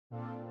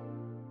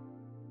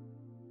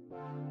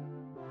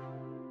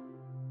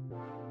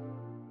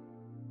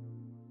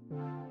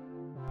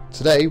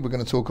Today we're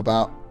going to talk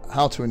about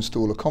how to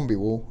install a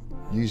Combi-Wall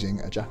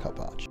using a jack-up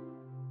barge.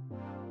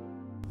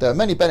 There are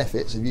many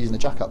benefits of using a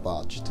jack-up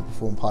barge to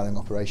perform piling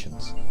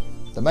operations.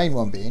 The main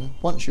one being,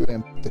 once you're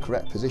in the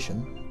correct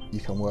position, you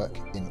can work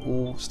in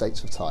all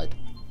states of tide.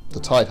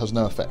 The tide has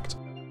no effect.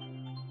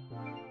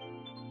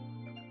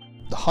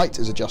 The height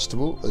is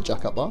adjustable at the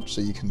jack-up barge,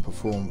 so you can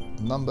perform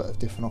a number of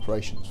different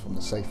operations from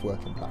the safe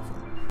working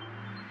platform.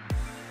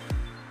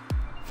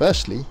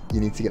 Firstly,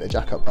 you need to get the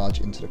jack-up barge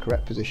into the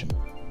correct position.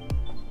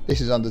 This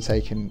is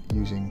undertaken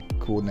using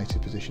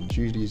coordinated positions,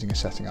 usually using a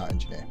setting out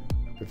engineer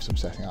with some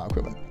setting out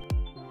equipment.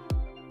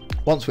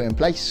 Once we're in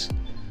place,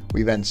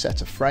 we then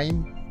set a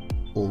frame,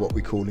 or what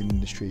we call in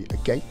industry a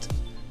gate,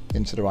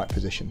 into the right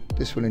position.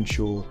 This will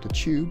ensure the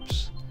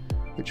tubes,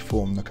 which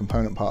form the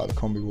component part of the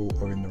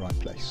Combi-Wall, are in the right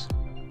place.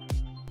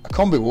 A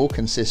Combi-Wall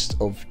consists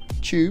of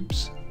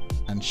tubes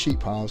and sheet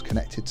piles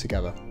connected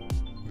together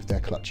with their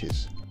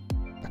clutches.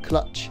 A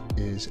clutch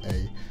is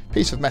a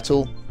piece of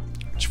metal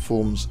which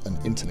forms an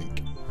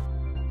interlink.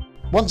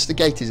 Once the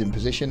gate is in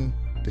position,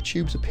 the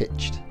tubes are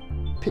pitched.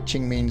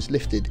 Pitching means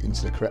lifted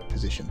into the correct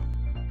position.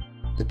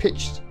 The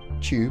pitched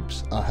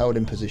tubes are held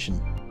in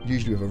position,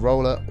 usually with a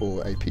roller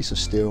or a piece of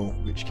steel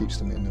which keeps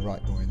them in the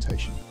right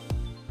orientation.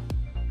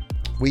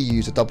 We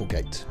use a double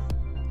gate,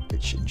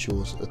 which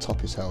ensures that the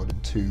top is held in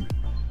two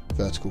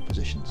vertical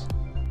positions.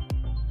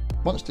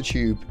 Once the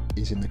tube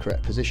is in the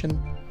correct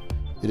position,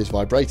 it is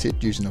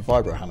vibrated using a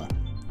vibro hammer.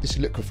 This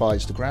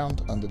liquefies the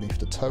ground underneath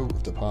the toe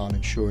of the pile,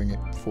 ensuring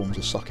it forms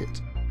a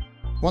socket.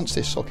 Once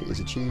this socket is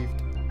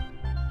achieved,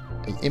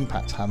 an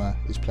impact hammer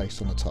is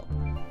placed on the top.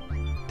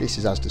 This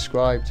is as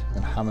described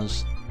and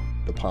hammers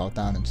the pile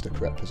down into the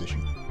correct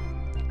position.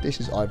 This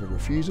is either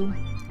refusal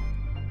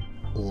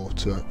or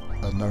to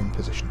a known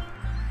position.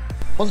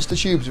 Once the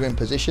tubes are in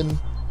position,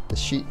 the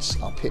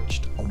sheets are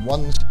pitched on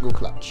one single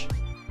clutch.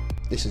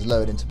 This is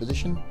lowered into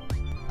position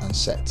and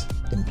set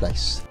in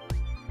place.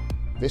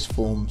 This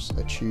forms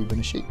a tube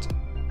and a sheet,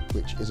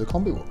 which is a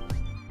Combi-Wall.